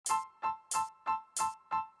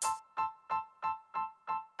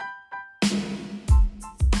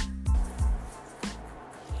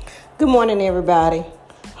Good morning, everybody.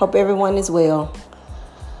 Hope everyone is well.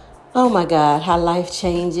 Oh my God, how life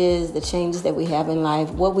changes, the changes that we have in life,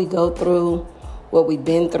 what we go through, what we've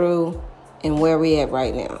been through, and where we're at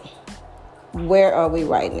right now. Where are we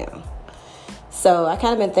right now? So I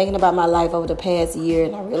kind of been thinking about my life over the past year,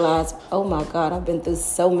 and I realized, oh my God, I've been through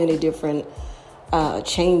so many different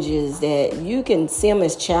changes that you can see them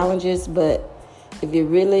as challenges, but if you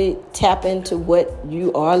really tap into what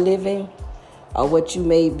you are living or what you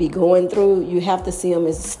may be going through, you have to see them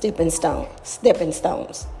as stepping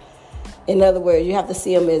stones. In other words, you have to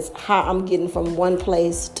see them as how I'm getting from one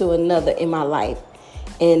place to another in my life,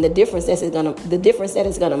 and the difference that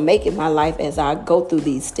it's gonna make in my life as I go through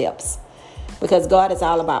these steps. Because God is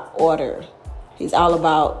all about order. He's all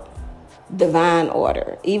about divine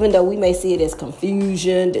order. Even though we may see it as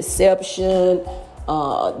confusion, deception,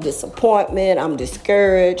 disappointment, I'm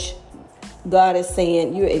discouraged, God is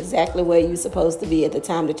saying you're exactly where you're supposed to be at the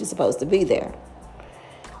time that you're supposed to be there.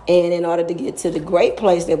 And in order to get to the great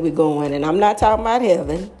place that we're going, and I'm not talking about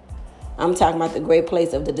heaven, I'm talking about the great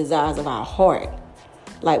place of the desires of our heart.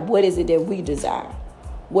 Like, what is it that we desire?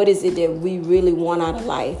 What is it that we really want out of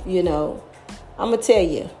life? You know, I'm going to tell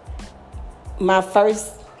you, my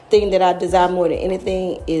first thing that I desire more than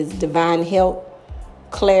anything is divine health,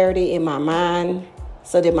 clarity in my mind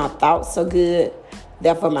so that my thoughts are good,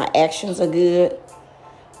 therefore my actions are good.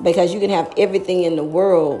 Because you can have everything in the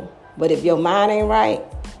world, but if your mind ain't right,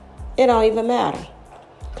 it don't even matter.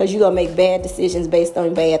 Because you're going to make bad decisions based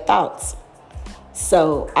on bad thoughts.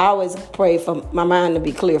 So I always pray for my mind to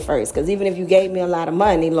be clear first. Because even if you gave me a lot of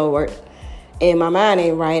money, Lord, and my mind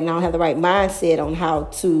ain't right, and I don't have the right mindset on how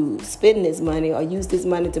to spend this money or use this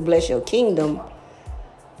money to bless your kingdom,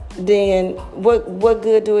 then what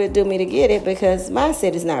good do it do me to get it? Because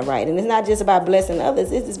mindset is not right. And it's not just about blessing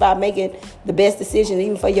others. It's just about making the best decision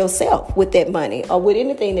even for yourself with that money or with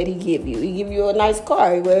anything that he give you. He give you a nice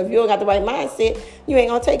car. Well, if you don't got the right mindset, you ain't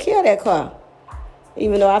going to take care of that car.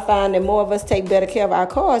 Even though I find that more of us take better care of our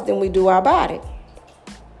cars than we do our body.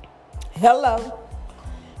 Hello.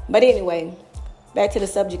 But anyway, back to the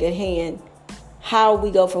subject at hand. How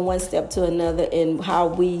we go from one step to another and how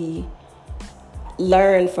we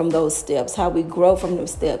learn from those steps, how we grow from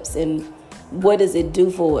those steps, and what does it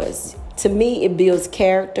do for us? To me, it builds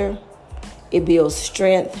character, it builds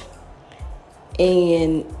strength,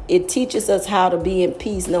 and it teaches us how to be in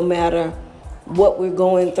peace no matter what we're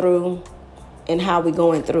going through and how we're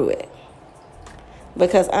going through it.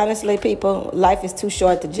 Because honestly, people, life is too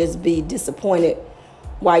short to just be disappointed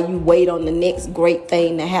while you wait on the next great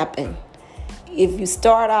thing to happen. If you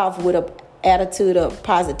start off with an attitude of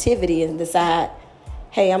positivity and decide,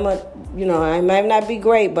 hey, I might not be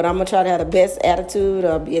great, but I'm going to try to have the best attitude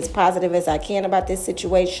or be as positive as I can about this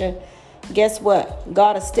situation. Guess what?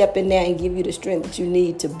 God will step in there and give you the strength that you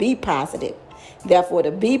need to be positive, therefore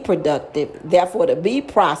to be productive, therefore to be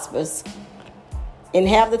prosperous, and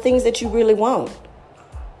have the things that you really want.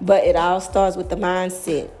 But it all starts with the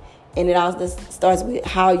mindset, and it all starts with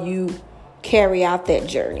how you carry out that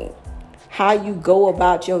journey, how you go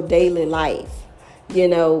about your daily life. You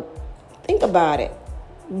know, think about it.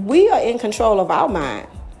 We are in control of our mind,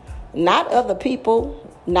 not other people,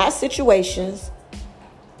 not situations.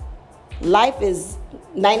 Life is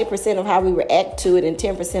 90% of how we react to it and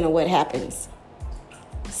 10% of what happens.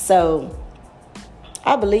 So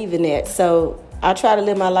I believe in that. So I try to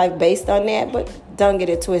live my life based on that, but don't get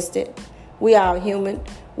it twisted. We all human.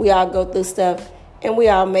 We all go through stuff, and we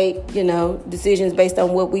all make, decisions based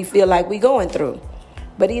on what we feel like we're going through.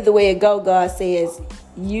 But either way it go, God says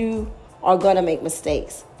you are going to make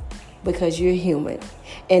mistakes because you're human,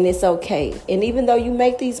 and it's okay. And even though you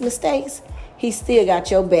make these mistakes, he still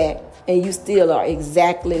got your back, and you still are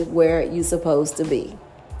exactly where you're supposed to be.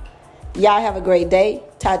 Y'all have a great day.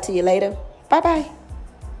 Talk to you later. Bye-bye.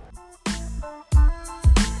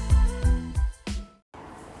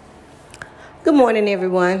 Good morning,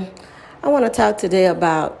 everyone. I want to talk today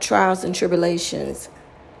about trials and tribulations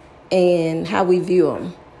and how we view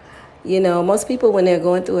them. Most people, when they're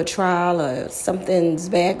going through a trial or something's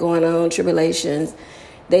bad going on, tribulations,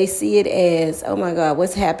 they see it as, oh my God,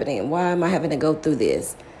 what's happening? Why am I having to go through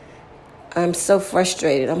this? I'm so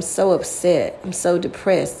frustrated. I'm so upset. I'm so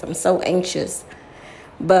depressed. I'm so anxious.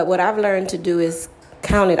 But what I've learned to do is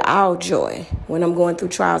count it all joy when I'm going through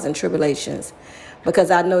trials and tribulations, because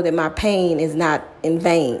I know that my pain is not in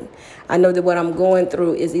vain. I know that what I'm going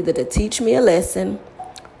through is either to teach me a lesson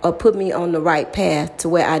or put me on the right path to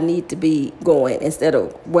where I need to be going instead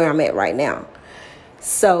of where I'm at right now.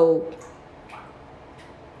 So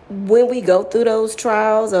when we go through those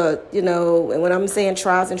trials, or, and when I'm saying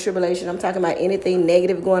trials and tribulation, I'm talking about anything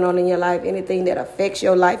negative going on in your life, anything that affects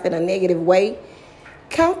your life in a negative way.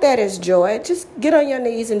 Count that as joy. Just get on your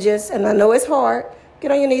knees and I know it's hard,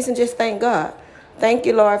 get on your knees and just thank God. Thank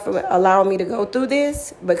you, Lord, for allowing me to go through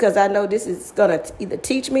this, because I know this is going to either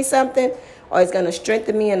teach me something or it's going to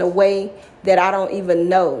strengthen me in a way that I don't even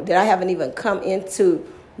know, that I haven't even come into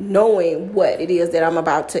knowing what it is that I'm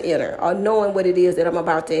about to enter, or knowing what it is that I'm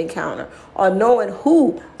about to encounter, or knowing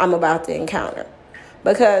who I'm about to encounter.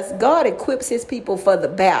 Because God equips his people for the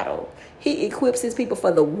battle. He equips his people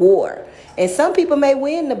for the war. And some people may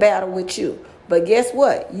win the battle with you, but guess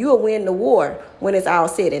what? You'll win the war when it's all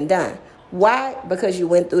said and done. Why? Because you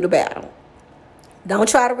went through the battle. Don't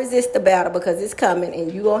try to resist the battle, because it's coming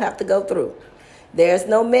and you're going to have to go through. There's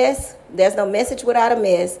no mess. There's no message without a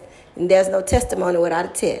mess. And there's no testimony without a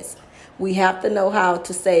test. We have to know how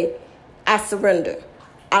to say, I surrender.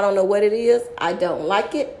 I don't know what it is. I don't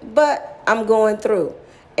like it, but I'm going through.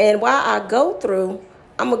 And while I go through,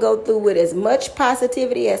 I'm going to go through with as much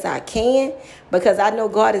positivity as I can, because I know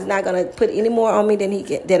God is not going to put any more on me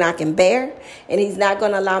than I can bear. And he's not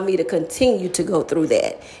going to allow me to continue to go through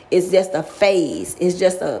that. It's just a phase. It's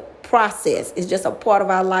just a process. It's just a part of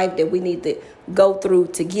our life that we need to go through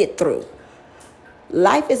to get through.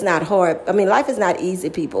 Life is not hard. Life is not easy,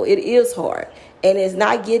 people. It is hard. And it's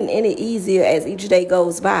not getting any easier as each day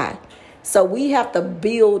goes by. So we have to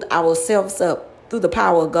build ourselves up through the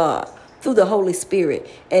power of God, through the Holy Spirit,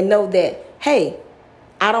 and know that, hey,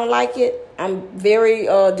 I don't like it. I'm very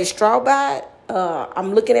distraught by it.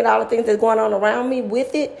 I'm looking at all the things that's going on around me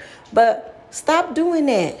with it. But stop doing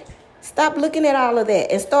that. Stop looking at all of that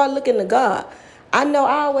and start looking to God. I know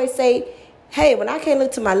I always say, hey, when I can't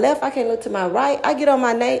look to my left, I can't look to my right, I get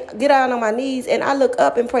down on my knees and I look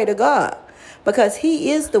up and pray to God, because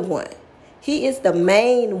he is the one. He is the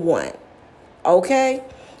main one. Okay?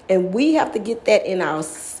 And we have to get that in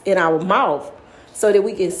our mouth so that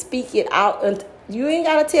we can speak it out. And you ain't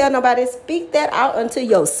got to tell nobody. Speak that out unto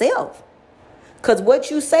yourself. Because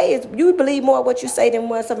what you say is, you believe more what you say than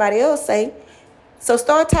what somebody else say. So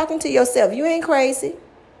start talking to yourself. You ain't crazy.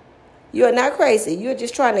 You are not crazy. You're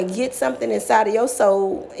just trying to get something inside of your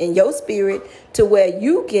soul and your spirit to where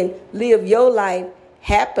you can live your life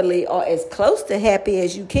happily, or as close to happy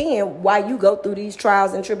as you can, while you go through these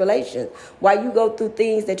trials and tribulations, while you go through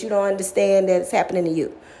things that you don't understand that's happening to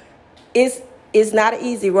you. It's not an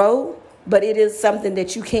easy road, but it is something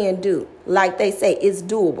that you can do. Like they say, it's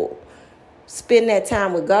doable. Spend that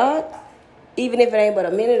time with God, even if it ain't but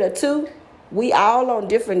a minute or two. We all on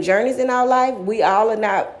different journeys in our life. We all are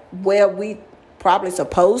not where we probably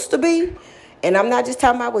supposed to be. And I'm not just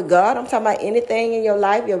talking about with God. I'm talking about anything in your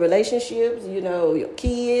life, your relationships, your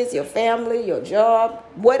kids, your family, your job,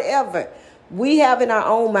 whatever. We have in our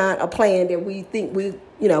own mind a plan that we think we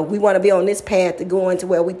want to be on this path to go into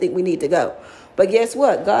where we think we need to go. But guess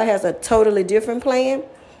what? God has a totally different plan.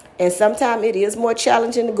 And sometimes it is more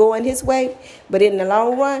challenging to go in his way. But in the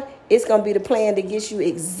long run, it's going to be the plan that gets you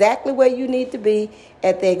exactly where you need to be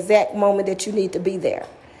at the exact moment that you need to be there.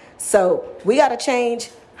 So we got to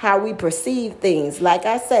change how we perceive things. Like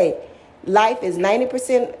I say, life is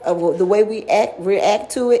 90% of the way we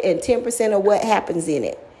react to it, and 10% of what happens in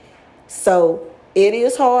it. So it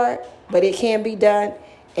is hard, but it can be done.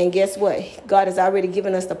 And guess what? God has already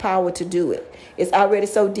given us the power to do it. It's already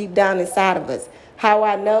so deep down inside of us. How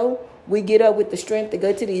I know? We get up with the strength to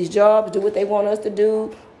go to these jobs, do what they want us to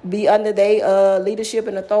do, be under their leadership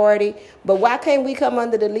and authority. But why can't we come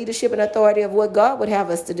under the leadership and authority of what God would have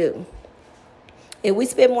us to do? If we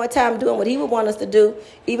spend more time doing what he would want us to do,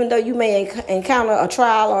 even though you may encounter a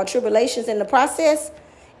trial or tribulations in the process,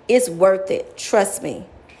 it's worth it. Trust me.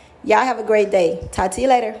 Y'all have a great day. Talk to you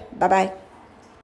later. Bye-bye.